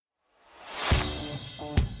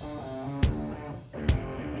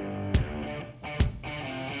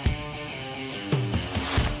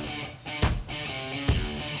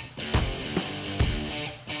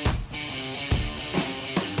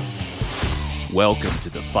Welcome to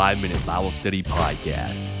the 5-Minute Bible Study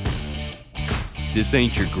Podcast. This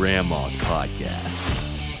ain't your grandma's podcast.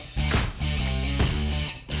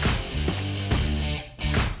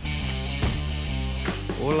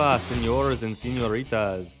 Hola, senores and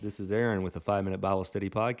senoritas. This is Aaron with the 5-Minute Bible Study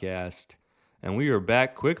Podcast. And we are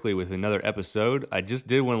back quickly with another episode. I just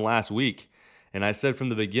did one last week. And I said from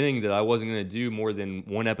the beginning that I wasn't going to do more than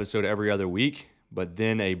one episode every other week. But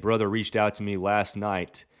then a brother reached out to me last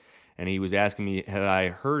night. And he was asking me, had I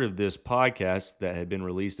heard of this podcast that had been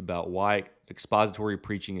released about why expository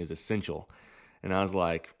preaching is essential? And I was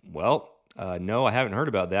like, well, no, I haven't heard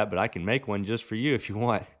about that, but I can make one just for you if you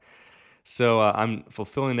want. So I'm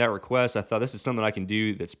fulfilling that request. I thought this is something I can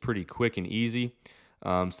do that's pretty quick and easy,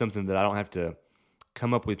 something that I don't have to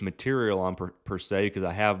come up with material on per se, because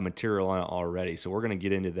I have material on it already. So we're going to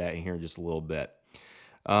get into that here in just a little bit.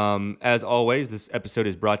 As always, this episode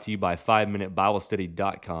is brought to you by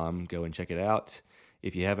 5minutebiblestudy.com. Go and check it out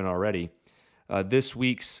if you haven't already. This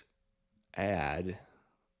week's ad,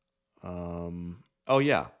 7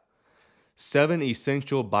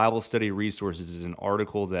 Essential Bible Study Resources is an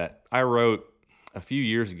article that I wrote a few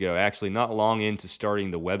years ago, actually not long into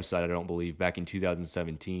starting the website, I don't believe, back in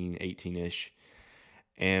 2017, 18-ish.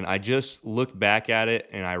 And I just looked back at it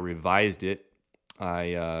and I revised it.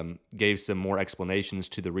 I gave some more explanations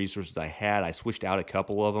to the resources I had. I switched out a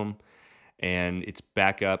couple of them, and it's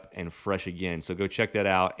back up and fresh again. So go check that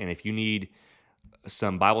out. And if you need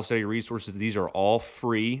some Bible study resources, these are all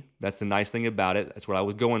free. That's the nice thing about it. That's what I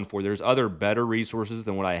was going for. There's other better resources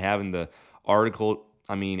than what I have in the article.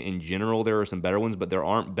 I mean, in general, there are some better ones, but there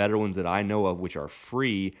aren't better ones that I know of which are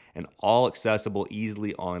free and all accessible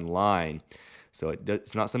easily online. So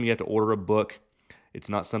it's not something you have to order a book. It's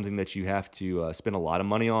not something that you have to spend a lot of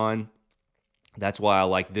money on. That's why I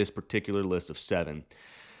like this particular list of 7.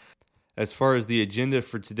 As far as the agenda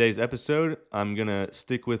for today's episode, I'm going to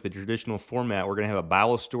stick with the traditional format. We're going to have a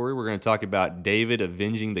Bible story. We're going to talk about David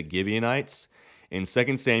avenging the Gibeonites in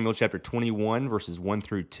 2 Samuel chapter 21, verses 1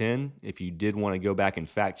 through 10, if you did want to go back and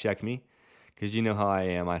fact check me, because you know how I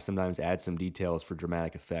am. I sometimes add some details for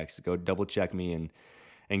dramatic effects. Go double check me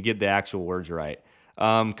and get the actual words right.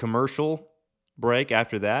 Commercial break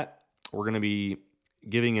after that. We're going to be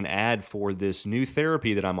giving an ad for this new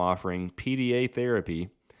therapy that I'm offering, PDA therapy.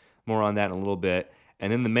 More on that in a little bit.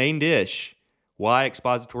 And then the main dish, why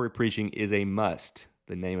expository preaching is a must,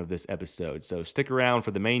 the name of this episode. So stick around for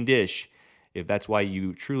the main dish if that's why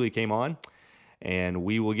you truly came on. And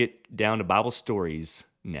we will get down to Bible stories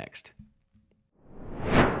next.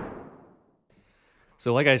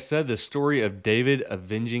 So like I said, the story of David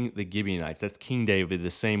avenging the Gibeonites, that's King David, the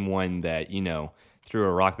same one that, threw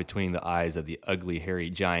a rock between the eyes of the ugly, hairy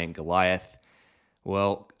giant Goliath.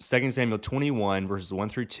 Well, 2 Samuel 21, verses 1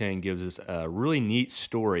 through 10 gives us a really neat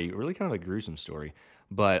story, really kind of a gruesome story,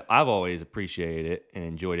 but I've always appreciated it and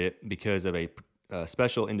enjoyed it because of a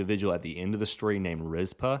special individual at the end of the story named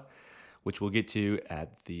Rizpah, which we'll get to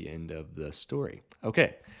at the end of the story.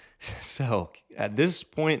 Okay. So, at this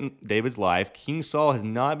point in David's life, King Saul has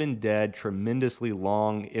not been dead tremendously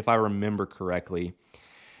long, if I remember correctly.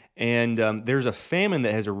 And there's a famine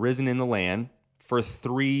that has arisen in the land for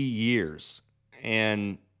 3 years.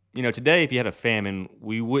 And, today, if you had a famine,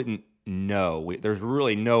 we wouldn't know. There's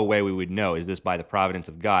really no way we would know. Is this by the providence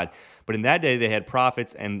of God? But in that day, they had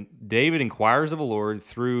prophets, and David inquires of the Lord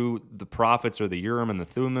through the prophets, or the Urim and the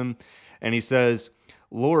Thummim, and he says,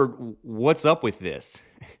 Lord, what's up with this?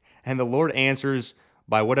 And the Lord answers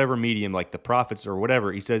by whatever medium, like the prophets or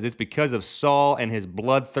whatever. He says, it's because of Saul and his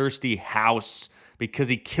bloodthirsty house, because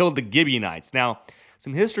he killed the Gibeonites. Now,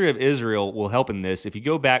 some history of Israel will help in this. If you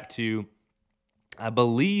go back to, I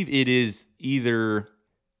believe it is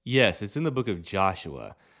it's in the book of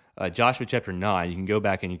Joshua. Joshua chapter 9, you can go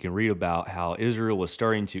back and you can read about how Israel was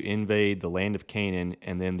starting to invade the land of Canaan,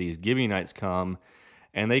 and then these Gibeonites come,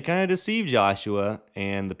 and they kind of deceive Joshua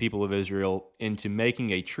and the people of Israel into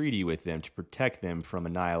making a treaty with them to protect them from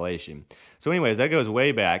annihilation. So anyways, that goes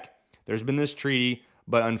way back. There's been this treaty,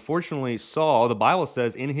 but unfortunately Saul, the Bible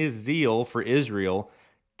says, in his zeal for Israel,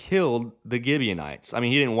 killed the Gibeonites. I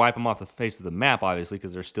mean, he didn't wipe them off the face of the map, obviously,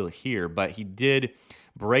 because they're still here, but he did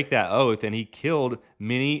break that oath, and he killed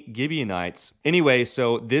many Gibeonites. Anyway,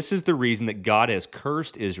 so this is the reason that God has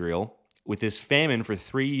cursed Israel with this famine for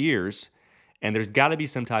 3 years, and there's got to be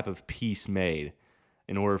some type of peace made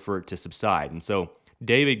in order for it to subside. And so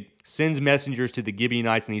David sends messengers to the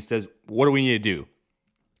Gibeonites, and he says, what do we need to do?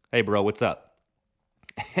 Hey, bro, what's up?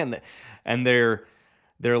 And they're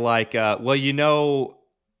like, what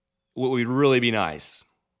would really be nice?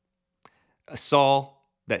 Saul,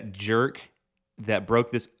 that jerk that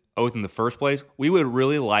broke this oath in the first place, we would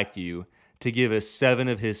really like you to give us 7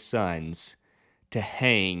 of his sons to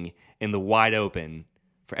hang in the wide open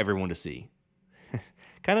for everyone to see.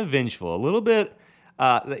 Kind of vengeful, a little bit.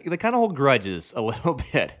 They kind of hold grudges a little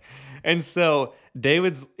bit. And so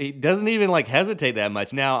he doesn't even like hesitate that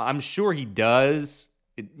much. Now, I'm sure he does.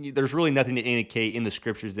 There's really nothing to indicate in the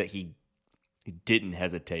scriptures that he didn't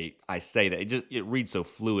hesitate. I say that. It reads so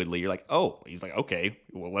fluidly. You're like, oh, he's like, okay,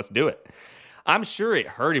 well, let's do it. I'm sure it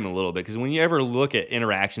hurt him a little bit because when you ever look at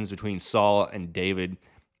interactions between Saul and David,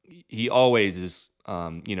 he always is,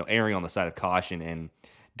 erring on the side of caution and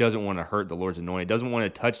doesn't want to hurt the Lord's anointed, doesn't want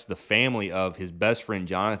to touch the family of his best friend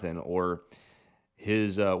Jonathan or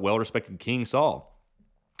his well-respected king Saul,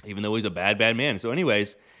 even though he's a bad man. So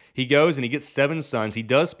anyways, he goes and he gets 7 sons. He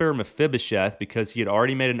does spare Mephibosheth because he had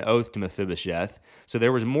already made an oath to Mephibosheth. So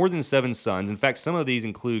there was more than 7 sons. In fact, some of these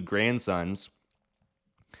include grandsons.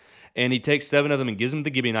 And he takes 7 of them and gives them to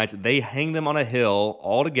the Gibeonites. They hang them on a hill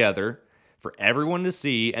all together for everyone to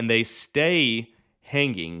see, and they stay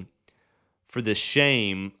hanging for the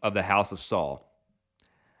shame of the house of Saul.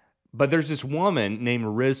 But there's this woman named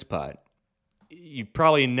Rizpah. You've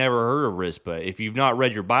probably never heard of Rizpah. If you've not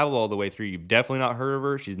read your Bible all the way through, you've definitely not heard of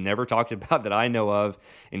her. She's never talked about that I know of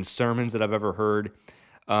in sermons that I've ever heard.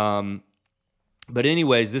 But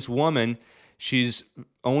anyways, this woman, she's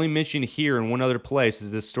only mentioned here in one other place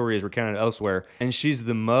as this story is recounted elsewhere, and she's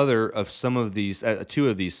the mother of some of these, 2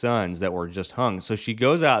 of these sons that were just hung. So she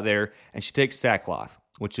goes out there and she takes sackcloth,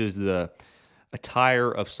 which is the attire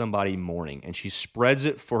of somebody mourning, and she spreads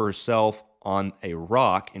it for herself on a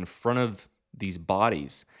rock in front of these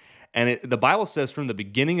bodies. And the Bible says from the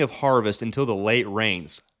beginning of harvest until the late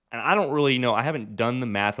rains. And I don't really know. I haven't done the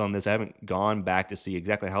math on this. I haven't gone back to see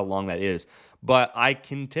exactly how long that is. But I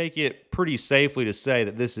can take it pretty safely to say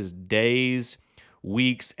that this is days,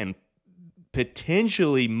 weeks, and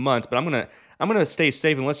potentially months. But I'm gonna stay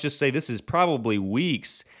safe, and let's just say this is probably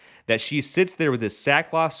weeks that she sits there with this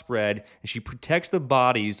sackcloth spread, and she protects the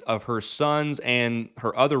bodies of her sons and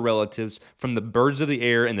her other relatives from the birds of the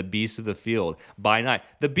air and the beasts of the field by night.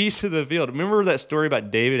 The beasts of the field. Remember that story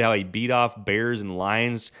about David, how he beat off bears and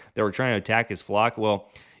lions that were trying to attack his flock?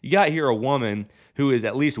 Well, you got here a woman who is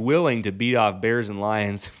at least willing to beat off bears and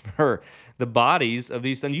lions for the bodies of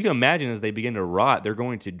these sons. You can imagine as they begin to rot, they're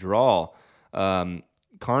going to draw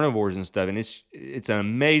carnivores and stuff. And it's an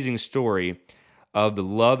amazing story of the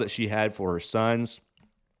love that she had for her sons,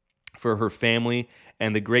 for her family,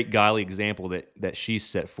 and the great godly example that she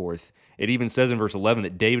set forth. It even says in verse 11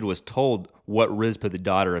 that David was told what Rizpah, the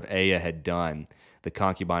daughter of Aiah, had done, the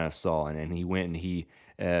concubine of Saul. And he went and he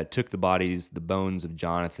took the bodies, the bones of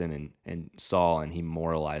Jonathan and Saul, and he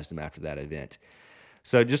memorialized them after that event.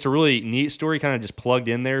 So just a really neat story, kind of just plugged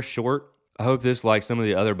in there, short. I hope this, like some of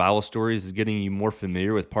the other Bible stories, is getting you more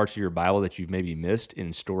familiar with parts of your Bible that you've maybe missed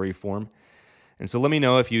in story form. And so let me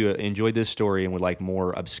know if you enjoyed this story and would like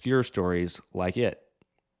more obscure stories like it.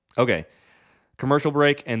 Okay, commercial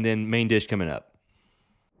break and then main dish coming up.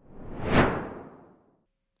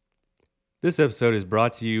 This episode is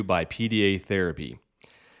brought to you by PDA Therapy.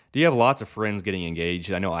 Do you have lots of friends getting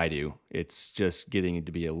engaged? I know I do. It's just getting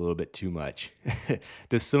to be a little bit too much.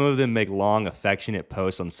 Do some of them make long, affectionate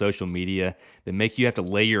posts on social media that make you have to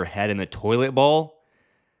lay your head in the toilet bowl?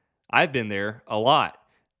 I've been there a lot.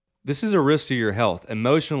 This is a risk to your health,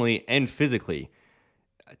 emotionally and physically.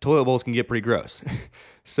 Toilet bowls can get pretty gross.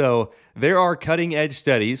 So there are cutting-edge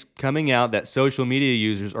studies coming out that social media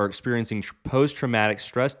users are experiencing post-traumatic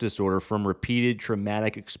stress disorder from repeated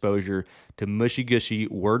traumatic exposure to mushy-gushy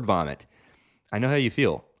word vomit. I know how you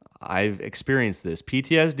feel. I've experienced this.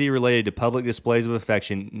 PTSD related to public displays of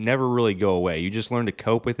affection never really go away. You just learn to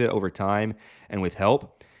cope with it over time and with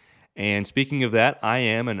help. And speaking of that, I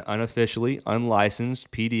am an unofficially unlicensed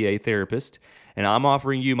PDA therapist, and I'm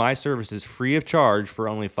offering you my services free of charge for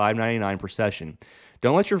only $5.99 per session.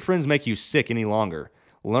 Don't let your friends make you sick any longer.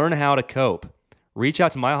 Learn how to cope. Reach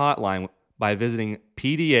out to my hotline by visiting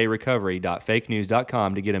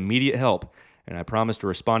pdarecovery.fakenews.com to get immediate help, and I promise to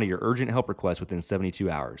respond to your urgent help request within 72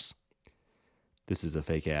 hours. This is a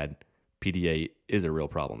fake ad. PDA is a real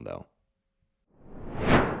problem, though.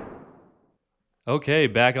 Okay,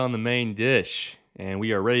 back on the main dish, and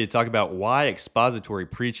we are ready to talk about why expository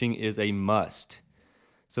preaching is a must.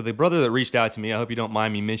 So the brother that reached out to me, I hope you don't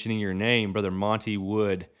mind me mentioning your name, Brother Monty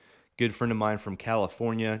Wood, good friend of mine from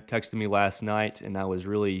California, texted me last night, and I was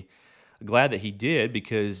really glad that he did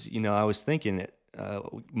because, I was thinking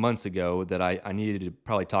months ago that I needed to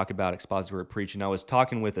probably talk about expository preaching. I was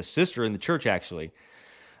talking with a sister in the church, actually,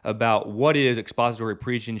 about what is expository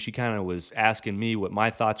preaching. She kind of was asking me what my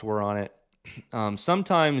thoughts were on it.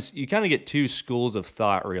 Sometimes you kind of get 2 schools of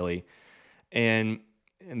thought, really. And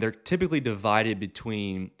and they're typically divided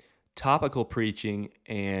between topical preaching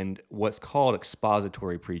and what's called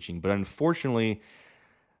expository preaching. But unfortunately,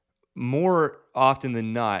 more often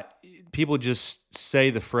than not, people just say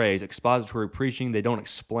the phrase expository preaching. They don't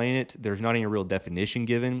explain it. There's not any real definition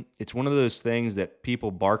given. It's one of those things that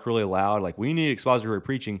people bark really loud, like, we need expository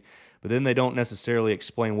preaching, but then they don't necessarily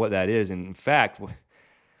explain what that is. And in fact,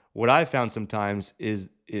 what I've found sometimes is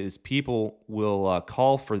people will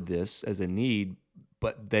call for this as a need,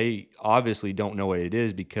 but they obviously don't know what it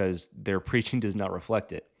is because their preaching does not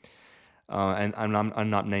reflect it. And I'm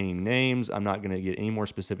not naming names. I'm not going to get any more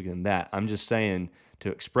specific than that. I'm just saying to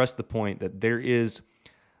express the point that there is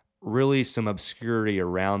really some obscurity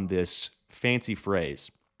around this fancy phrase.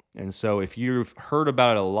 And so if you've heard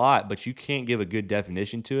about it a lot, but you can't give a good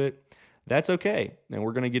definition to it, that's okay. And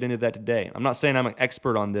we're going to get into that today. I'm not saying I'm an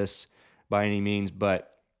expert on this by any means,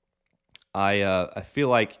 but I feel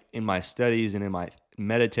like in my studies and in my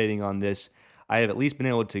meditating on this, I have at least been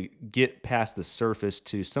able to get past the surface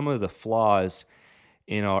to some of the flaws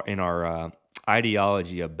in our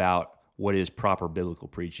ideology about what is proper biblical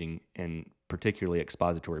preaching, and particularly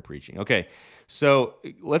expository preaching. Okay, so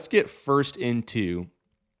let's get first into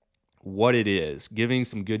what it is, giving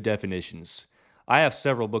some good definitions. I have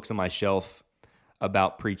several books on my shelf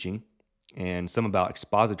about preaching and some about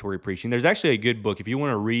expository preaching. There's actually a good book if you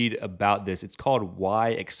want to read about this. It's called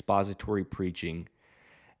Why Expository Preaching.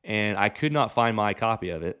 And I could not find my copy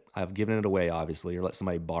of it. I've given it away, obviously, or let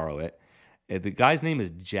somebody borrow it. The guy's name is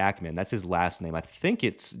Jackman. That's his last name. I think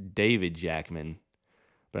it's David Jackman,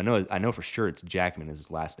 but I know for sure it's Jackman is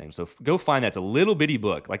his last name. So go find that. It's a little bitty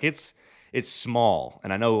book. Like it's small,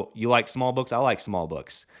 and I know you like small books. I like small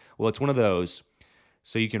books. Well, it's one of those,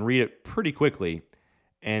 so you can read it pretty quickly.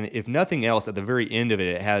 And if nothing else, at the very end of it,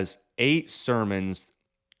 it has 8 sermons.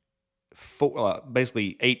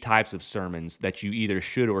 Basically 8 types of sermons that you either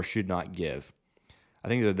should or should not give. I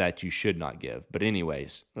think that you should not give. But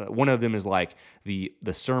anyways, one of them is like the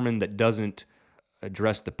sermon that doesn't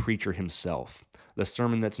address the preacher himself, the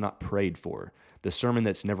sermon that's not prayed for, the sermon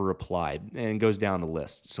that's never replied, and it goes down the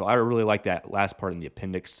list. So I really like that last part in the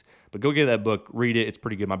appendix. But go get that book, read it. It's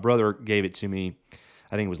pretty good. My brother gave it to me,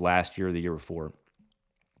 I think it was last year or the year before.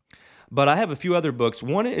 But I have a few other books.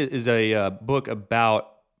 One is a book about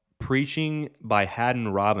preaching by Haddon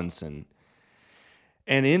Robinson.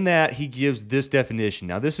 And in that, he gives this definition.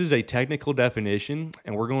 Now, this is a technical definition,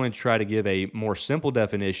 and we're going to try to give a more simple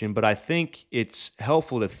definition, but I think it's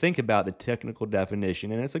helpful to think about the technical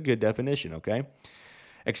definition, and it's a good definition, okay?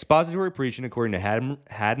 Expository preaching, according to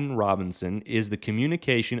Haddon Robinson, is the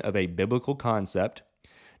communication of a biblical concept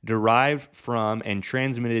derived from and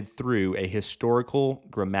transmitted through a historical,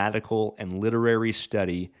 grammatical, and literary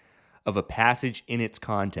study of a passage in its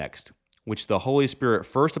context, which the Holy Spirit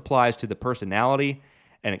first applies to the personality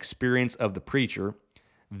and experience of the preacher,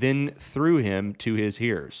 then through him to his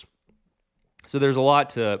hearers. So there's a lot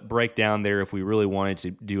to break down there if we really wanted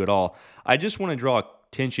to do it all. I just want to draw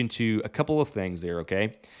attention to a couple of things there,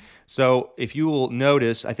 okay? So if you will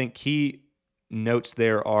notice, I think key notes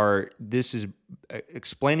there are, this is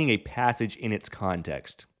explaining a passage in its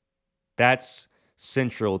context. That's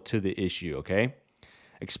central to the issue, okay?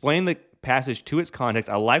 Explain the passage to its context.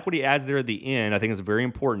 I like what he adds there at the end. I think it's very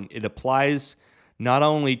important. It applies not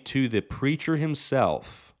only to the preacher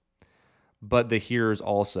himself, but the hearers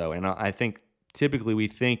also. And I think typically we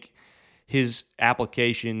think his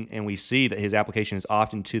application, and we see that his application is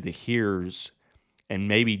often to the hearers and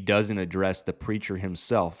maybe doesn't address the preacher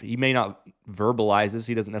himself. He may not verbalize this.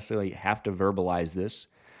 He doesn't necessarily have to verbalize this.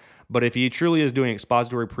 But if he truly is doing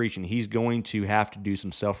expository preaching, he's going to have to do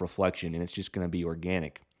some self-reflection, and it's just going to be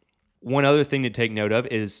organic. One other thing to take note of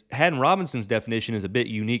is Haddon Robinson's definition is a bit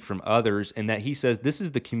unique from others in that he says this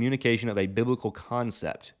is the communication of a biblical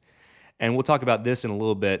concept. And we'll talk about this in a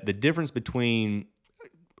little bit. The difference between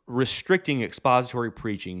restricting expository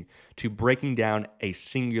preaching to breaking down a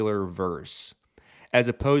singular verse, as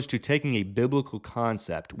opposed to taking a biblical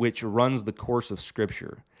concept which runs the course of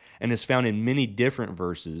Scripture and is found in many different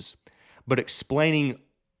verses, but explaining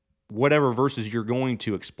whatever verses you're going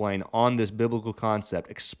to explain on this biblical concept,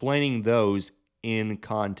 explaining those in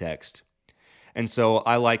context. And so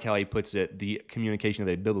I like how he puts it, the communication of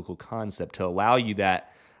a biblical concept, to allow you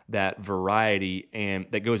that variety and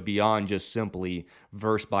that goes beyond just simply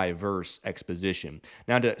verse by verse exposition.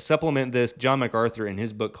 Now, to supplement this, John MacArthur in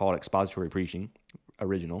his book called Expository Preaching,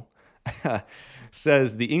 original,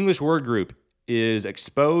 says the English word group is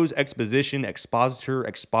expose, exposition, expositor,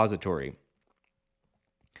 expository.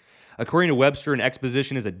 According to Webster, an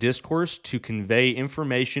exposition is a discourse to convey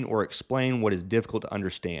information or explain what is difficult to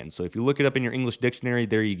understand. So if you look it up in your English dictionary,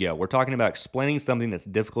 there you go. We're talking about explaining something that's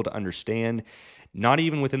difficult to understand, not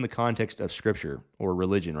even within the context of Scripture or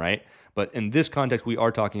religion, right? But in this context, we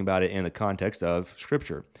are talking about it in the context of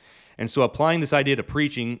Scripture. And so applying this idea to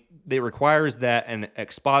preaching, it requires that an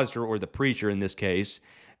expositor, or the preacher in this case,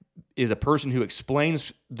 is a person who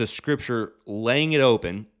explains the Scripture, laying it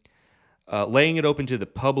open to the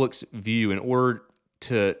public's view in order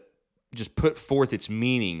to just put forth its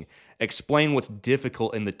meaning, explain what's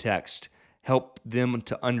difficult in the text, help them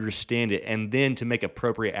to understand it, and then to make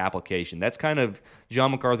appropriate application. That's kind of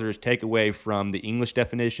John MacArthur's takeaway from the English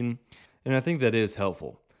definition, and I think that is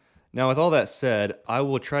helpful. Now, with all that said, I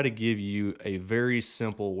will try to give you a very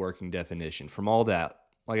simple working definition. From all that,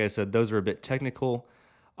 like I said, those are a bit technical.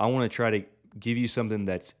 I want to try to give you something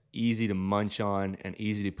that's easy to munch on and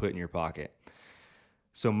easy to put in your pocket.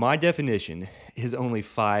 So my definition is only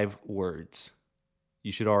 5 words.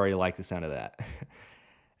 You should already like the sound of that.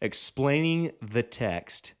 Explaining the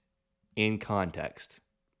text in context.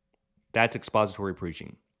 That's expository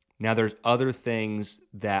preaching. Now there's other things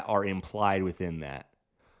that are implied within that.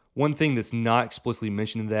 One thing that's not explicitly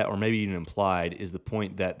mentioned in that, or maybe even implied, is the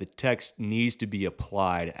point that the text needs to be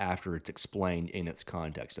applied after it's explained in its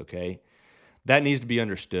context, okay? That needs to be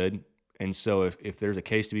understood. And so if there's a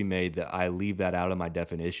case to be made that I leave that out of my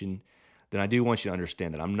definition, then I do want you to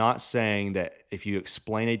understand that I'm not saying that if you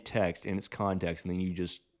explain a text in its context and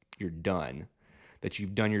then you're done, that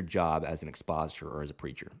you've done your job as an expositor or as a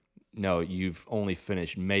preacher. No, you've only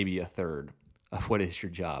finished maybe a third of what is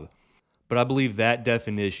your job. But I believe that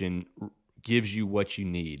definition gives you what you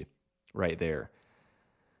need right there.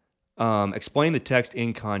 Explain the text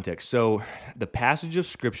in context. So the passage of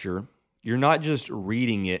Scripture, you're not just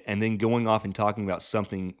reading it and then going off and talking about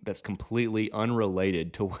something that's completely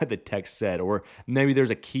unrelated to what the text said, or maybe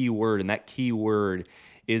there's a key word, and that key word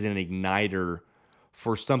is an igniter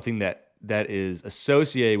for something that is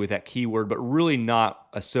associated with that key word, but really not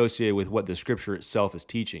associated with what the Scripture itself is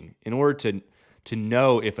teaching. In order to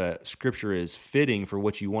know if a Scripture is fitting for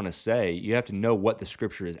what you want to say, you have to know what the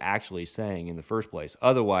Scripture is actually saying in the first place.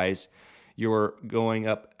 Otherwise, you're going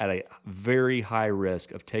up at a very high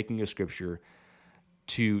risk of taking a Scripture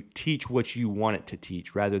to teach what you want it to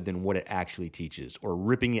teach rather than what it actually teaches, or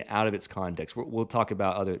ripping it out of its context. We'll talk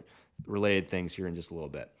about other related things here in just a little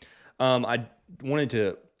bit. I wanted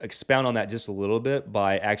to expound on that just a little bit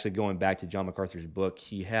by actually going back to John MacArthur's book.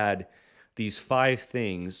 He had these 5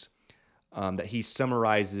 things that he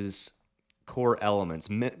summarizes core elements,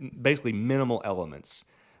 basically minimal elements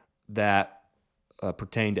that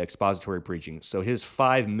pertain to expository preaching. So his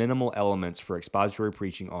 5 minimal elements for expository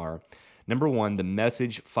preaching are, number 1, the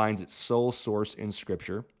message finds its sole source in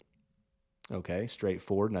Scripture. Okay,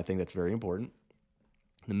 straightforward, and I think that's very important.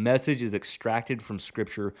 The message is extracted from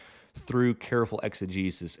Scripture through careful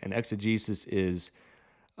exegesis, and exegesis is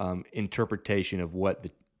interpretation of what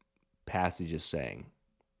the passage is saying.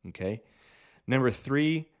 Okay. Number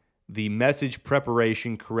 3, the message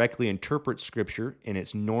preparation correctly interprets Scripture in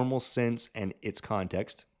its normal sense and its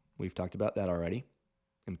context. We've talked about that already.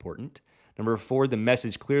 Important. Number 4, the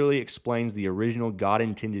message clearly explains the original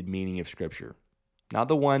God-intended meaning of Scripture. Not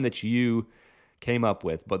the one that you came up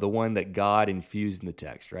with, but the one that God infused in the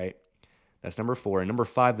text, right? That's number 4. And number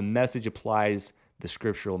 5, the message applies the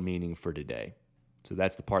scriptural meaning for today. So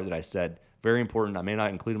that's the part that I said, very important. I may not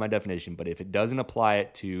include in my definition, but if it doesn't apply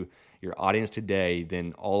it to your audience today,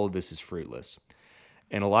 then all of this is fruitless.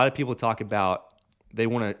 And a lot of people talk about, they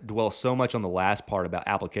want to dwell so much on the last part about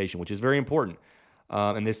application, which is very important.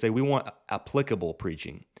 And they say, we want applicable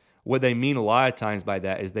preaching. What they mean a lot of times by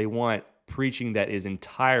that is they want preaching that is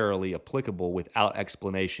entirely applicable without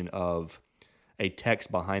explanation of a text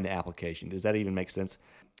behind the application. Does that even make sense?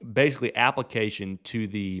 Basically, application to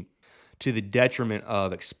the detriment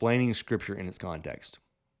of explaining Scripture in its context.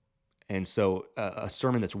 And so a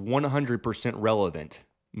sermon that's 100% relevant,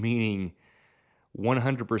 meaning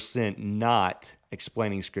 100% not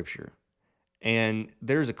explaining Scripture. And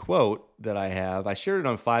there's a quote that I have. I shared it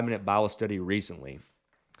on 5-Minute Bible Study recently.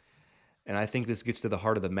 And I think this gets to the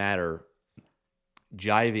heart of the matter,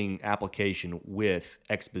 jiving application with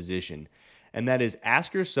exposition. And that is,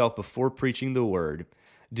 ask yourself before preaching the word,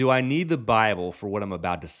 do I need the Bible for what I'm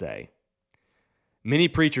about to say? Many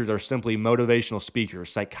preachers are simply motivational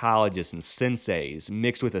speakers, psychologists, and senseis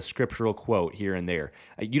mixed with a scriptural quote here and there.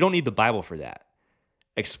 You don't need the Bible for that.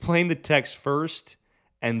 Explain the text first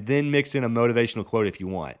and then mix in a motivational quote if you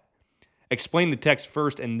want. Explain the text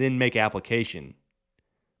first and then make application.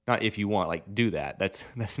 Not if you want, like do that. That's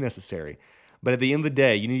necessary. But at the end of the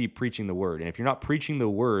day, you need to be preaching the word. And if you're not preaching the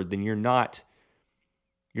word, then you're not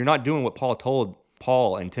doing what Paul told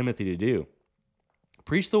Paul and Timothy to do.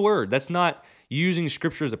 Preach the word. That's not using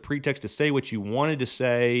scripture as a pretext to say what you wanted to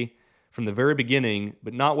say from the very beginning,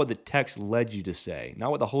 but not what the text led you to say,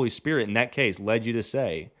 not what the Holy Spirit in that case led you to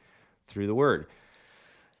say through the word.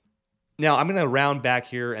 Now, I'm going to round back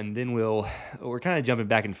here, and then we're kind of jumping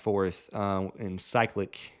back and forth in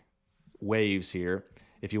cyclic waves here,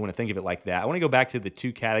 if you want to think of it like that. I want to go back to the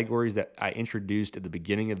two categories that I introduced at the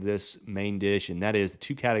beginning of this main dish, and that is the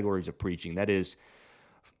two categories of preaching. That is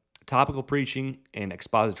topical preaching and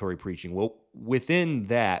expository preaching. Well, within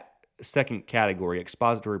that second category,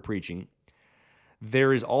 expository preaching,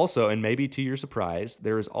 there is also, and maybe to your surprise,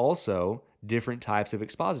 there is also different types of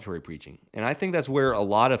expository preaching. And I think that's where a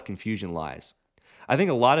lot of confusion lies. I think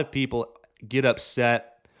a lot of people get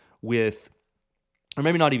upset with, or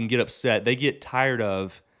maybe not even get upset, they get tired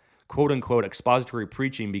of quote unquote expository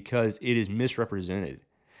preaching because it is misrepresented.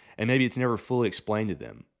 And maybe it's never fully explained to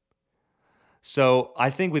them. So I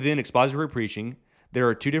think within expository preaching, there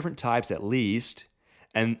are two different types at least.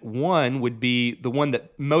 And one would be the one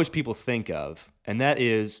that most people think of, and that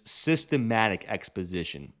is systematic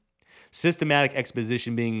exposition. Systematic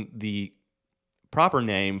exposition being the proper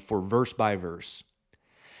name for verse by verse.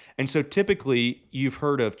 And so typically you've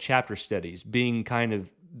heard of chapter studies being kind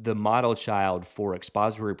of the model child for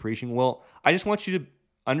expository preaching. Well, I just want you to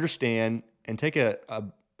understand and take a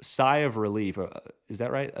sigh of relief. Is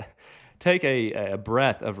that right? Take a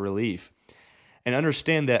breath of relief and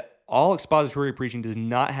understand that all expository preaching does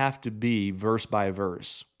not have to be verse by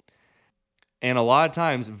verse. And a lot of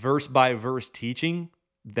times, verse by verse teaching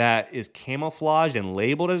that is camouflaged and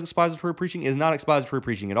labeled as expository preaching is not expository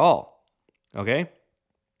preaching at all. Okay?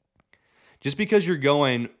 Just because you're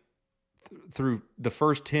going through the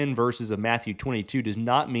first 10 verses of Matthew 22 does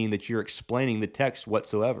not mean that you're explaining the text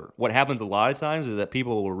whatsoever. What happens a lot of times is that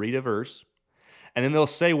people will read a verse, and then they'll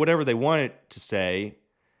say whatever they want it to say,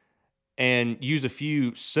 and use a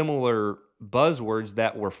few similar buzzwords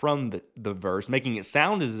that were from the verse, making it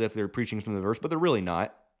sound as if they're preaching from the verse, but they're really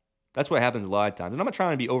not. That's what happens a lot of times. And I'm not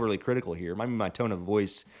trying to be overly critical here. Maybe my tone of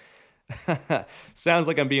voice sounds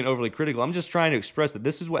like I'm being overly critical. I'm just trying to express that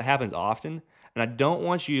this is what happens often, and I don't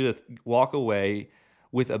want you to walk away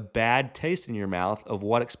with a bad taste in your mouth of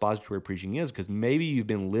what expository preaching is, because maybe you've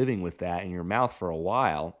been living with that in your mouth for a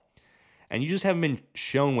while, and you just haven't been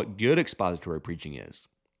shown what good expository preaching is.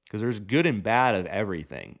 Because there's good and bad of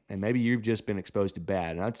everything. And maybe you've just been exposed to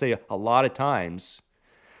bad. And I'd say a lot of times,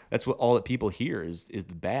 that's what all that people hear is the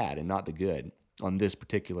bad and not the good on this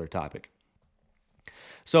particular topic.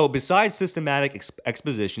 So besides systematic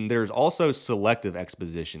exposition, there's also selective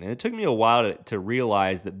exposition. And it took me a while to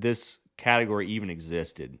realize that this category even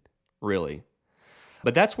existed, really.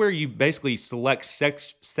 But that's where you basically select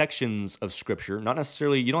sections of Scripture. Not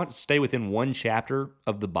necessarily, you don't have to stay within one chapter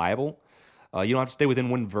of the Bible. You don't have to stay within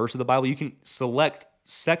one verse of the Bible. You can select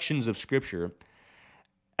sections of Scripture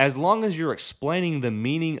as long as you're explaining the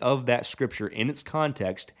meaning of that Scripture in its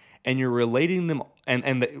context and you're relating them,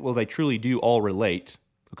 well, they truly do all relate,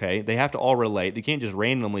 okay? They have to all relate. They can't just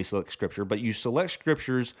randomly select Scripture, but you select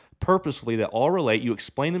Scriptures purposefully that all relate. You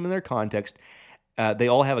explain them in their context. They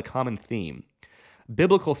all have a common theme.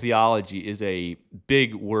 Biblical theology is a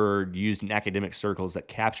big word used in academic circles that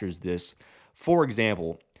captures this. For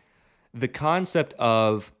example, the concept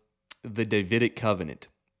of the Davidic covenant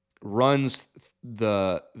runs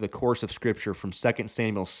the course of Scripture from 2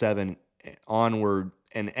 Samuel 7 onward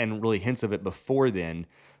and really hints of it before then.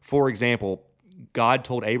 For example, God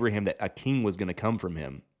told Abraham that a king was going to come from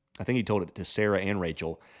him. I think he told it to Sarah and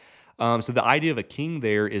Rachel. So the idea of a king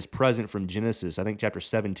there is present from Genesis. I think chapter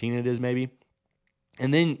 17 it is maybe.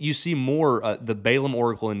 And then you see more, the Balaam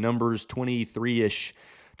oracle in Numbers 23-ish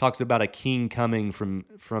talks about a king coming from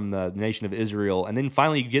the nation of Israel. And then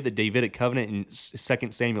finally you get the Davidic covenant in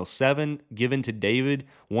 2 Samuel 7, given to David.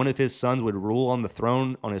 One of his sons would rule on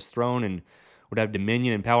his throne and would have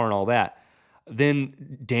dominion and power and all that.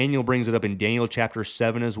 Then Daniel brings it up in Daniel chapter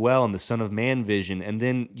 7 as well, in the Son of Man vision. And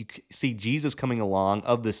then you see Jesus coming along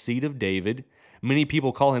of the seed of David. Many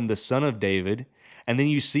people call him the Son of David. And then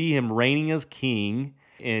you see him reigning as king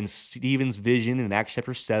in Stephen's vision in Acts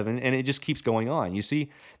chapter 7, and it just keeps going on. You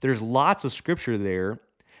see, there's lots of Scripture there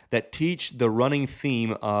that teach the running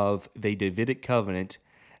theme of the Davidic covenant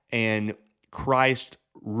and Christ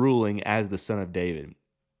ruling as the Son of David.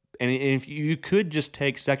 And if you could just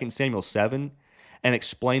take 2 Samuel 7 and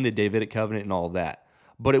explain the Davidic covenant and all that,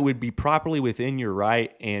 but it would be properly within your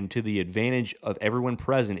right and to the advantage of everyone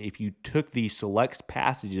present if you took these select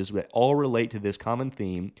passages that all relate to this common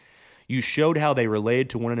theme, You showed how they related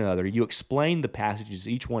to one another. You explained the passages,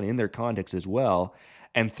 each one in their context as well.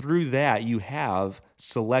 And through that, you have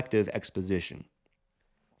selective exposition,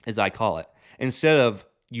 as I call it. Instead of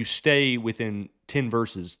you stay within 10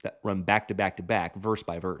 verses that run back to back to back, verse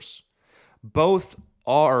by verse. Both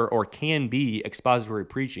are or can be expository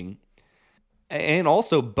preaching, and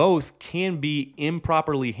also both can be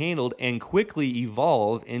improperly handled and quickly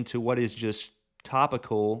evolve into what is just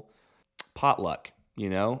topical potluck,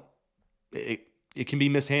 It can be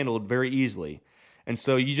mishandled very easily. And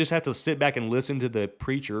so you just have to sit back and listen to the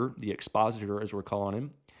preacher, the expositor as we're calling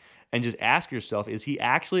him, and just ask yourself, is he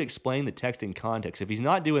actually explaining the text in context? If he's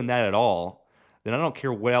not doing that at all, then I don't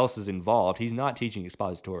care what else is involved. He's not teaching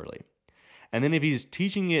expositorily. And then if he's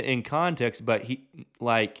teaching it in context, but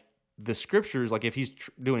the scriptures, like if he's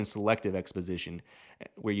doing selective exposition,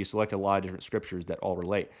 where you select a lot of different scriptures that all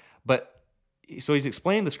relate, so he's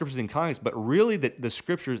explaining the scriptures in context, but really the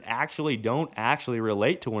scriptures actually don't actually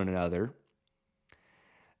relate to one another,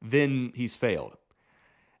 then he's failed.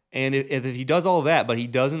 And if he does all that, but he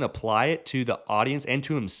doesn't apply it to the audience and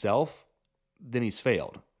to himself, then he's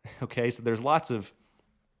failed. Okay, so there's lots of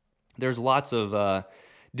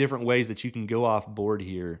different ways that you can go off board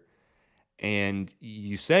here. And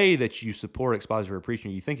you say that you support expository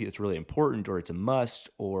preaching, you think it's really important, or it's a must,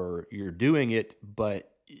 or you're doing it,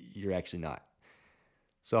 but you're actually not.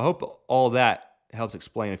 So I hope all that helps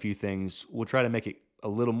explain a few things. We'll try to make it a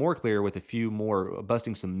little more clear with a few more,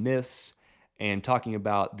 busting some myths and talking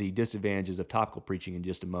about the disadvantages of topical preaching in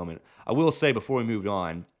just a moment. I will say before we move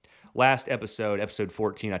on, last episode, episode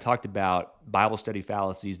 14, I talked about Bible study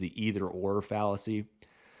fallacies, the either-or fallacy.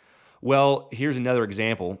 Well, here's another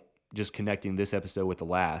example, just connecting this episode with the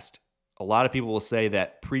last. A lot of people will say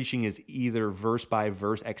that preaching is either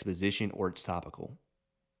verse-by-verse exposition or it's topical.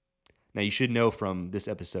 Now, you should know from this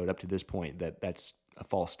episode up to this point that that's a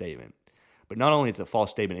false statement. But not only is it a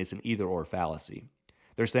false statement, it's an either-or fallacy.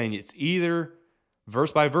 They're saying it's either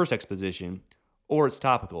verse-by-verse exposition or it's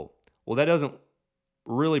topical. Well, that doesn't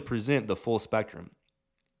really present the full spectrum.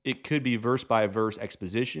 It could be verse-by-verse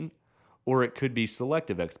exposition, or it could be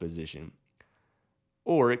selective exposition,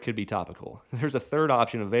 or it could be topical. There's a third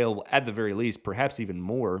option available at the very least, perhaps even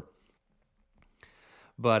more.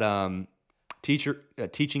 But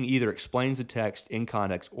teaching either explains the text in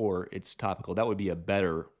context or it's topical. That would be a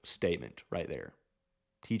better statement right there.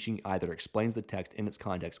 Teaching either explains the text in its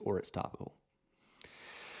context or it's topical.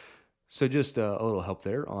 So just a little help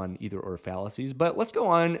there on either or fallacies. But let's go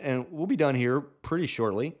on, and we'll be done here pretty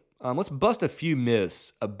shortly. Let's bust a few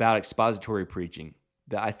myths about expository preaching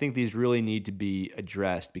that I think these really need to be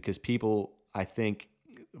addressed, because people, I think,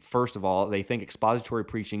 first of all, they think expository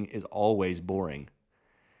preaching is always boring.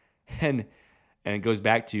 And it goes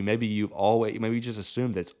back to maybe you just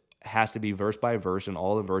assumed that it has to be verse by verse, and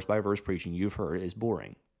all the verse by verse preaching you've heard is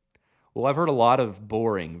boring. Well, I've heard a lot of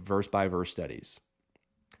boring verse by verse studies.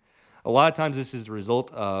 A lot of times this is the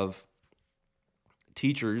result of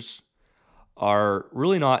teachers are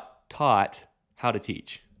really not taught how to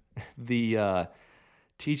teach.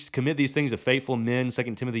 Commit these things to faithful men,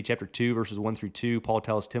 2 Timothy chapter 2, verses 1 through 2, Paul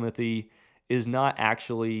tells Timothy, is not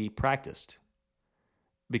actually practiced.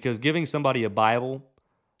 Because giving somebody a Bible,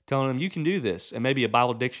 telling them you can do this, and maybe a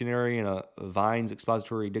Bible dictionary and a Vine's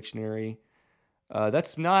expository dictionary,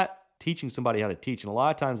 that's not teaching somebody how to teach. And a lot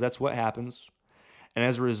of times that's what happens. And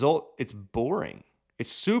as a result, it's boring. It's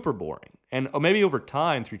super boring. And maybe over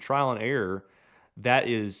time, through trial and error, that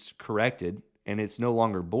is corrected and it's no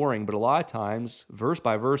longer boring. But a lot of times, verse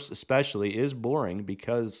by verse especially, is boring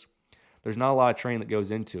because there's not a lot of training that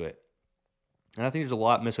goes into it. And I think there's a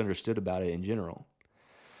lot misunderstood about it in general.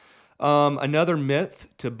 Another myth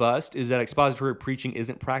to bust is that expository preaching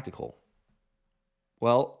isn't practical.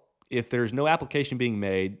 Well, if there's no application being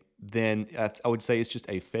made, then I would say it's just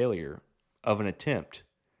a failure of an attempt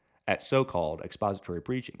at so-called expository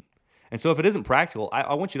preaching. And so if it isn't practical,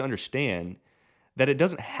 I want you to understand that it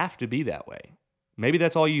doesn't have to be that way. Maybe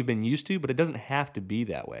that's all you've been used to, but it doesn't have to be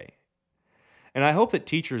that way. And I hope that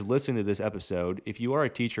teachers listen to this episode, if you are a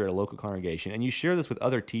teacher at a local congregation, and you share this with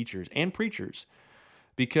other teachers and preachers,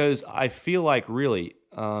 because I feel like really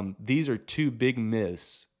these are two big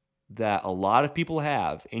myths that a lot of people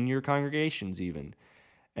have in your congregations even.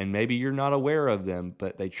 And maybe you're not aware of them,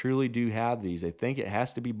 but they truly do have these. They think it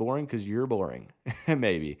has to be boring because you're boring,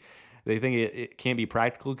 maybe. They think it can't be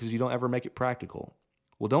practical because you don't ever make it practical.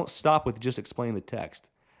 Well, don't stop with just explaining the text.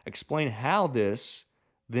 Explain how this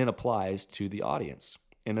then applies to the audience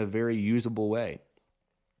in a very usable way.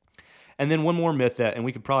 And then one more myth and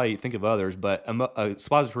we could probably think of others, but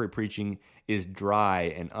expository preaching is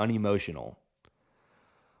dry and unemotional.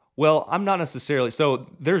 Well, I'm not necessarily. So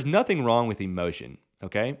there's nothing wrong with emotion,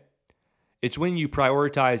 okay? It's when you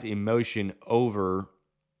prioritize emotion over,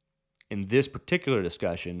 in this particular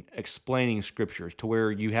discussion, explaining scriptures to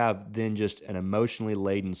where you have then just an emotionally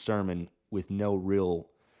laden sermon with no real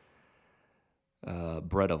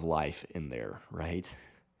bread of life in there, right?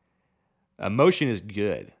 Emotion is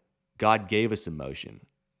good. God gave us emotion.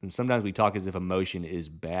 And sometimes we talk as if emotion is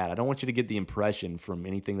bad. I don't want you to get the impression from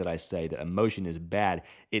anything that I say that emotion is bad.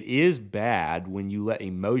 It is bad when you let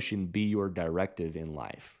emotion be your directive in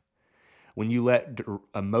life. When you let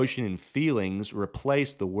emotion and feelings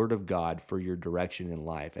replace the Word of God for your direction in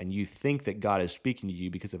life, and you think that God is speaking to you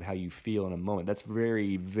because of how you feel in a moment, that's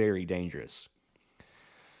very, very dangerous.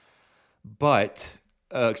 But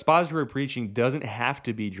expository preaching doesn't have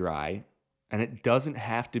to be dry, and it doesn't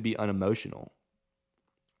have to be unemotional.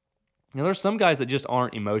 Now, there's some guys that just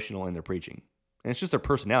aren't emotional in their preaching, and it's just their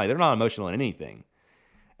personality. They're not emotional in anything,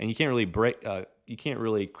 and you can't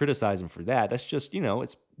really criticize them for that. That's just,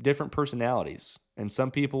 it's different personalities, and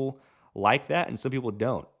some people like that, and some people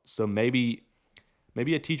don't. So maybe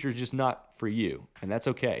a teacher is just not for you, and that's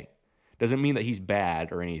okay. Doesn't mean that he's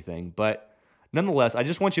bad or anything, but nonetheless, I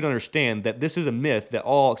just want you to understand that this is a myth that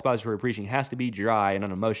all expository preaching has to be dry and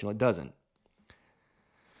unemotional. It doesn't.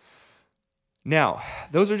 Now,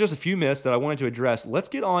 those are just a few myths that I wanted to address. Let's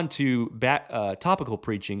get on to topical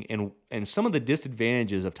preaching and some of the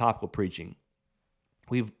disadvantages of topical preaching.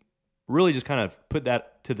 We've really just kind of put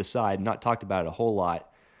that to the side, not talked about it a whole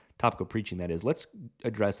lot. Topical preaching, that is. Let's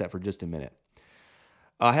address that for just a minute.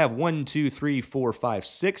 I have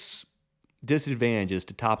 6 disadvantages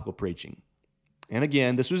to topical preaching. And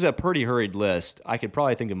again, this was a pretty hurried list. I could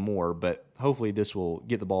probably think of more, but hopefully this will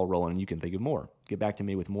get the ball rolling and you can think of more. Get back to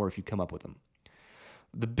me with more if you come up with them.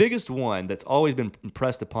 The biggest one that's always been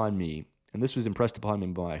impressed upon me, and this was impressed upon me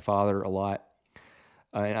by my father a lot,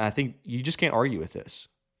 and I think you just can't argue with this.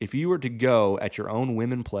 If you were to go at your own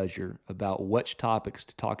whim and pleasure about which topics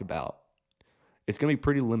to talk about, it's going to be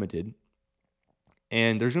pretty limited,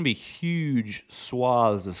 and there's going to be huge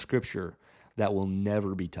swaths of scripture that will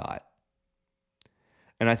never be taught.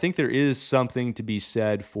 And I think there is something to be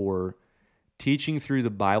said for teaching through the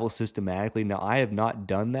Bible systematically. Now, I have not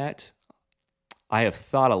done that. I have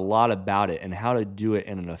thought a lot about it and how to do it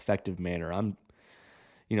in an effective manner. I'm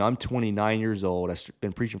 29 years old. I've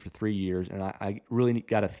been preaching for 3 years, and I really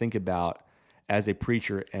got to think about, as a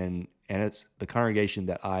preacher, and it's the congregation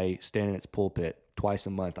that I stand in its pulpit twice a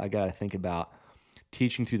month, I got to think about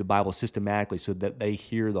teaching through the Bible systematically so that they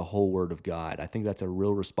hear the whole Word of God. I think that's a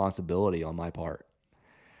real responsibility on my part.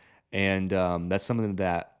 And that's something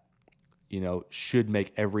that, should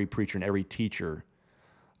make every preacher and every teacher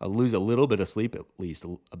lose a little bit of sleep at least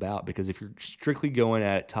about, because if you're strictly going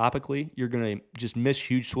at it topically, you're going to just miss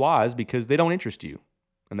huge swaths because they don't interest you.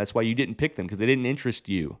 And that's why you didn't pick them, because they didn't interest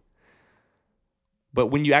you. But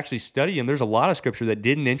when you actually study them, there's a lot of scripture that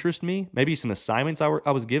didn't interest me, maybe some assignments I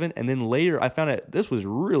was given, and then later I found out this was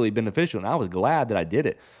really beneficial, and I was glad that I did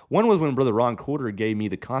it. One was when Brother Ron Corder gave me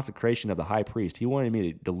the consecration of the high priest. He wanted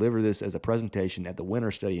me to deliver this as a presentation at the winter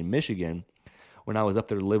study in Michigan when I was up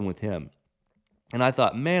there living with him. And I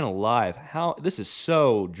thought, man alive, how this is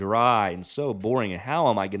so dry and so boring, and how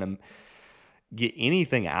am I going to get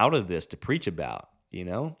anything out of this to preach about,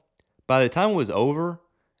 By the time it was over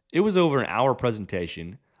an hour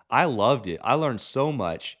presentation. I loved it. I learned so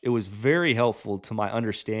much. It was very helpful to my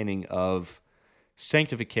understanding of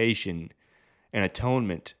sanctification and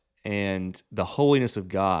atonement and the holiness of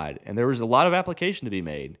God. And there was a lot of application to be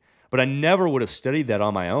made. But I never would have studied that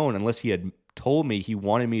on my own unless he had told me he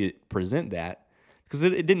wanted me to present that, because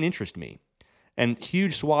it didn't interest me. And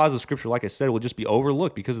huge swaths of scripture, like I said, will just be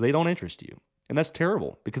overlooked because they don't interest you. And that's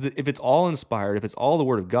terrible, because if it's all inspired, if it's all the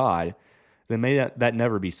Word of God, then may that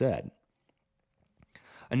never be said.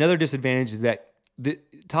 Another disadvantage is that the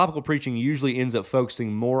topical preaching usually ends up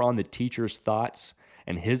focusing more on the teacher's thoughts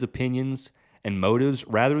and his opinions and motives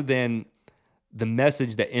rather than the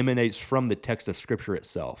message that emanates from the text of Scripture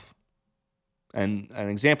itself. And an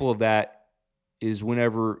example of that is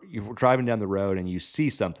whenever you're driving down the road and you see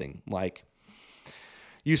something, like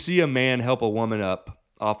you see a man help a woman up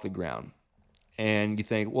off the ground, and you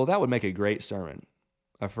think, well, that would make a great sermon.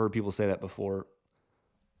 I've heard people say that before.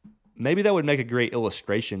 Maybe that would make a great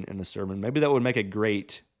illustration in a sermon. Maybe that would make a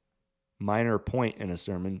great minor point in a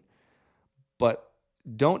sermon. But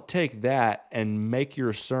don't take that and make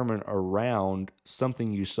your sermon around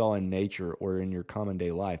something you saw in nature or in your common day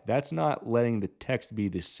life. That's not letting the text be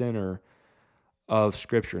the center of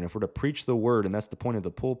Scripture. And if we're to preach the Word, and that's the point of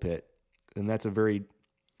the pulpit, then that's a very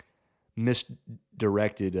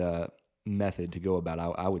misdirected method to go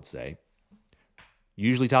about, I would say.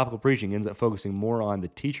 Usually topical preaching ends up focusing more on the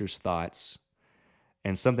teacher's thoughts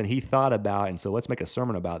and something he thought about, and so let's make a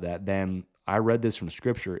sermon about that, than I read this from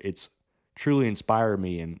Scripture. It's truly inspired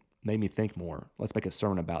me and made me think more. Let's make a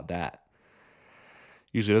sermon about that.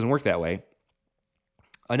 Usually it doesn't work that way.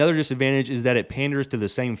 Another disadvantage is that it panders to the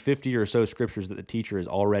same 50 or so scriptures that the teacher is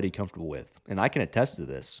already comfortable with. And I can attest to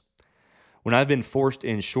this. When I've been forced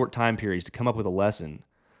in short time periods to come up with a lesson,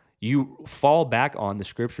 you fall back on the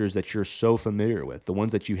scriptures that you're so familiar with, the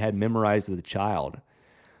ones that you had memorized as a child,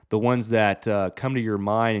 the ones that come to your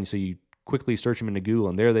mind, and so you quickly search them into Google,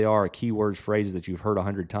 and there they are, keywords, phrases that you've heard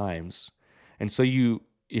 100 times. And so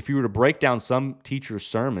if you were to break down some teachers'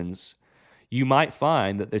 sermons, you might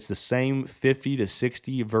find that it's the same 50 to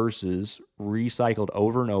 60 verses recycled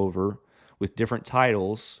over and over with different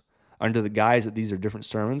titles under the guise that these are different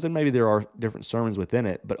sermons, and maybe there are different sermons within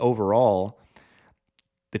it, but overall,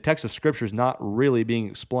 the text of Scripture is not really being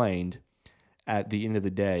explained at the end of the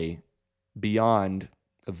day beyond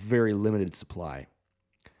a very limited supply.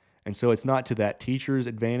 And so it's not to that teacher's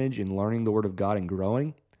advantage in learning the Word of God and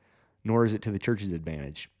growing, nor is it to the church's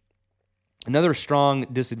advantage. Another strong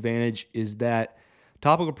disadvantage is that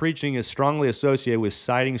topical preaching is strongly associated with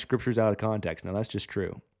citing scriptures out of context. Now, that's just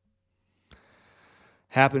true.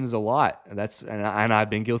 Happens a lot. And I've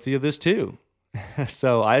been guilty of this too.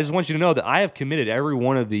 So I just want you to know that I have committed every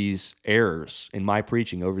one of these errors in my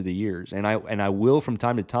preaching over the years, and I will from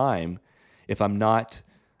time to time if I'm not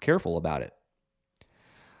careful about it.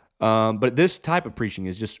 But this type of preaching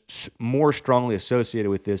is just more strongly associated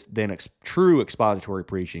with this than true expository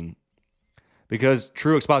preaching. Because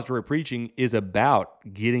true expository preaching is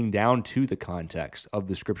about getting down to the context of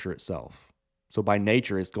the Scripture itself. So by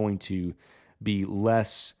nature, it's going to be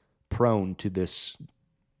less prone to this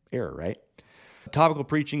error, right? Topical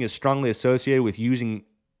preaching is strongly associated with using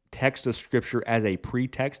text of Scripture as a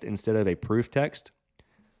pretext instead of a proof text.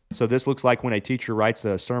 So this looks like when a teacher writes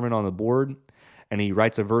a sermon on the board and he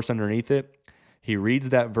writes a verse underneath it. He reads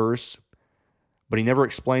that verse, but he never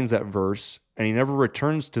explains that verse, and he never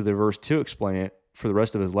returns to the verse to explain it for the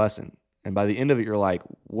rest of his lesson. And by the end of it, you're like,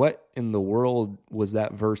 what in the world was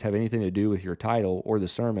that verse have anything to do with your title or the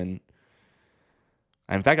sermon?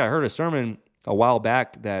 In fact, I heard a sermon a while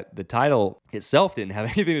back that the title itself didn't have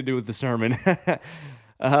anything to do with the sermon.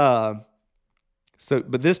 But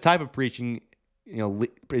this type of preaching,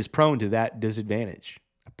 is prone to that disadvantage,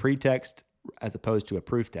 a pretext as opposed to a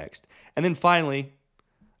proof text. And then finally,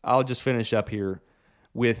 I'll just finish up here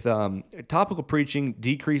with topical preaching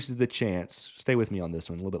decreases the chance, stay with me on this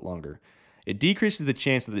one a little bit longer, it decreases the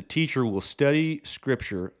chance that the teacher will study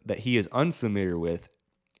Scripture that he is unfamiliar with,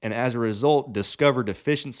 and as a result, discover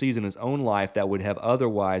deficiencies in his own life that would have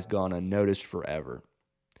otherwise gone unnoticed forever.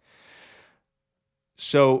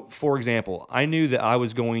 So, for example, I knew that I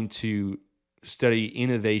was going to study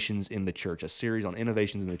innovations in the church, a series on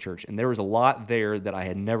innovations in the church. And there was a lot there that I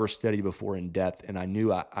had never studied before in depth, and I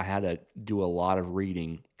knew I had to do a lot of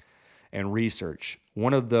reading and research.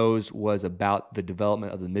 One of those was about the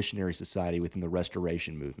development of the missionary society within the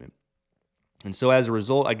Restoration movement. And so as a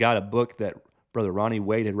result, I got a book that Brother Ronnie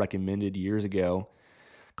Wade had recommended years ago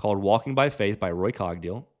called Walking by Faith by Roy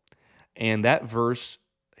Cogdill. And that verse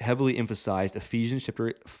heavily emphasized Ephesians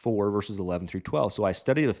chapter 4, verses 11 through 12. So I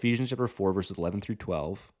studied Ephesians chapter 4, verses 11 through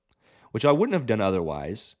 12, which I wouldn't have done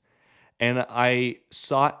otherwise. And I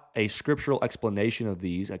sought a scriptural explanation of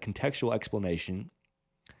these, a contextual explanation.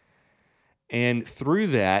 And through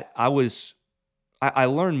that, I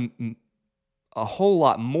learned a whole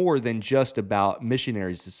lot more than just about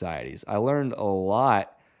missionary societies. I learned a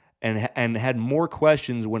lot and had more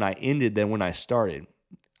questions when I ended than when I started.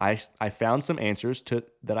 I found some answers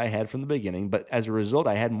that I had from the beginning, but as a result,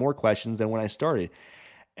 I had more questions than when I started.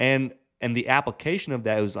 And the application of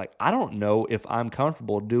that was like, I don't know if I'm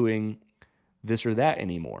comfortable doing this or that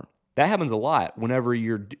anymore. That happens a lot whenever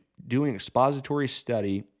you're doing expository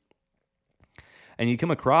study and you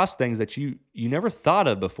come across things that you never thought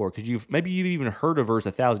of before, because maybe you've even heard a verse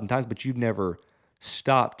 1,000 times, but you've never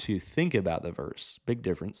stopped to think about the verse. Big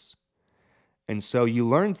difference. And so you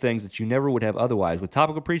learn things that you never would have otherwise. With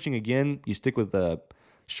topical preaching, again, you stick with a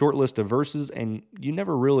short list of verses, and you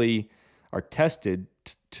never really are tested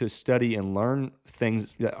to study and learn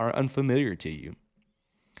things that are unfamiliar to you.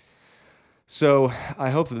 So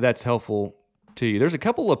I hope that that's helpful to you. There's a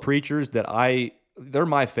couple of preachers that they're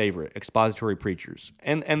my favorite expository preachers,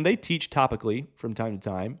 and they teach topically from time to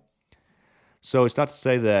time. So it's not to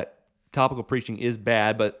say that topical preaching is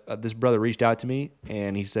bad, but this brother reached out to me,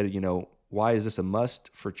 and he said, why is this a must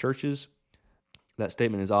for churches? That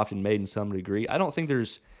statement is often made in some degree. I don't think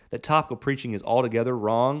that topical preaching is altogether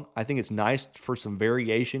wrong. I think it's nice for some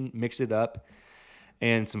variation, mix it up.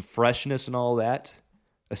 and some freshness and all that,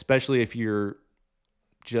 especially if you're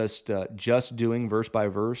just doing verse by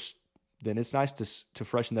verse, then it's nice to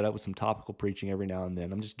freshen that up with some topical preaching every now and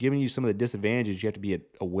then. I'm just giving you some of the disadvantages you have to be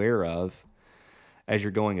aware of as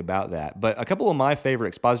you're going about that. But a couple of my favorite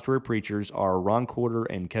expository preachers are Ron Corder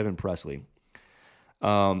and Kevin Presley.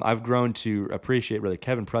 I've grown to appreciate really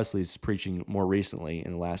Kevin Presley's preaching more recently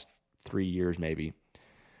in the last 3 years maybe.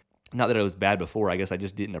 Not that it was bad before, I guess I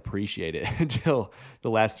just didn't appreciate it until the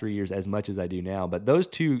last 3 years as much as I do now. But those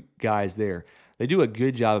two guys there, they do a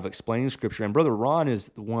good job of explaining Scripture. And Brother Ron is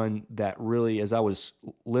the one that really, as I was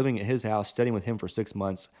living at his house, studying with him for 6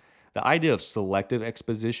 months, the idea of selective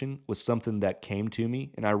exposition was something that came to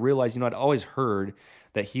me. And I realized, I'd always heard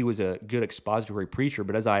that he was a good expository preacher,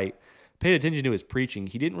 but as I paid attention to his preaching,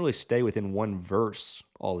 he didn't really stay within one verse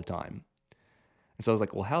all the time. And so I was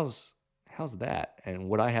like, well, how's that? And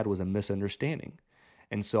what I had was a misunderstanding.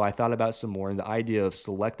 And so I thought about some more, and the idea of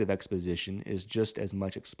selective exposition is just as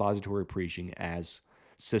much expository preaching as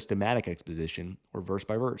systematic exposition or verse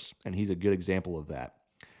by verse. And he's a good example of that.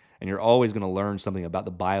 And you're always going to learn something about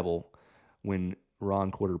the Bible when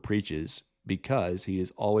Ron Corder preaches, because he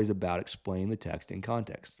is always about explaining the text in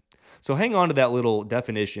context. So hang on to that little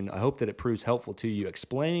definition. I hope that it proves helpful to you.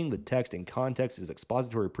 Explaining the text in context is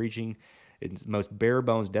expository preaching in its most bare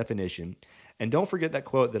bones definition. And don't forget that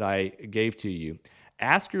quote that I gave to you.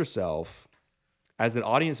 Ask yourself, as an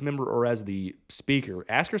audience member or as the speaker,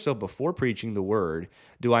 ask yourself before preaching the word,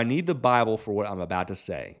 do I need the Bible for what I'm about to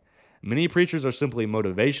say? Many preachers are simply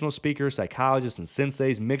motivational speakers, psychologists, and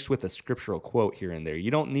senseis mixed with a scriptural quote here and there. You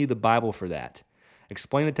don't need the Bible for that.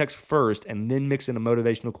 Explain the text first and then mix in a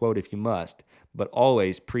motivational quote if you must, but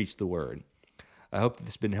always preach the word. I hope this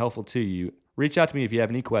has been helpful to you. Reach out to me if you have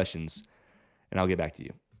any questions, and I'll get back to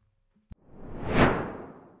you.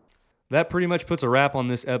 That pretty much puts a wrap on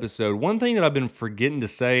this episode. One thing that I've been forgetting to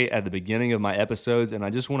say at the beginning of my episodes, and I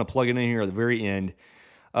just want to plug it in here at the very end,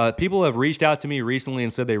 people have reached out to me recently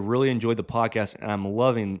and said they really enjoyed the podcast, and I'm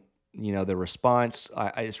loving, the response.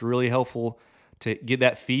 It's really helpful to get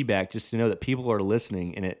that feedback, just to know that people are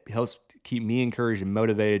listening, and it helps keep me encouraged and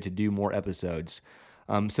motivated to do more episodes.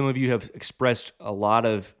 Some of you have expressed a lot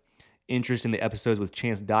of interest in the episodes with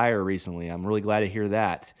Chance Dyer recently. I'm really glad to hear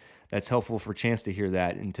that. That's helpful for Chance to hear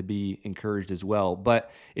that and to be encouraged as well. But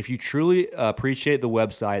if you truly appreciate the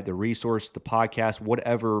website, the resource, the podcast,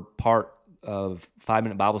 whatever part of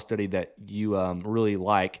 5-Minute Bible Study that you really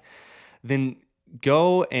like, then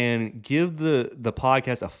go and give the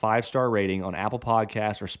podcast a 5-star rating on Apple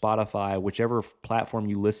Podcasts or Spotify, whichever platform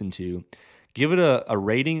you listen to. Give it a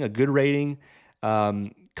rating, a good rating.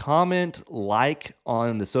 Comment, like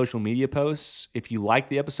on the social media posts. If you like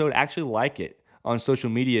the episode, actually like it on social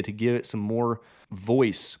media to give it some more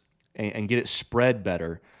voice and get it spread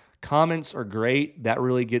better. Comments are great. That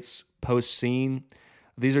really gets posts seen.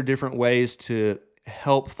 These are different ways to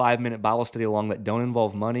help 5-Minute Bible Study along that don't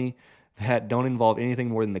involve money, that don't involve anything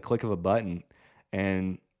more than the click of a button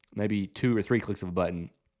and maybe 2 or 3 clicks of a button.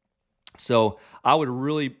 So I would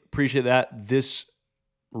really appreciate that. This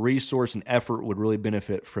resource and effort would really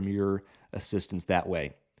benefit from your assistance that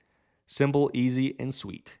way. Simple, easy, and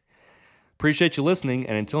sweet. Appreciate you listening,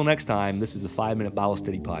 and until next time, this is the 5-Minute Bible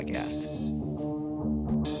Study Podcast.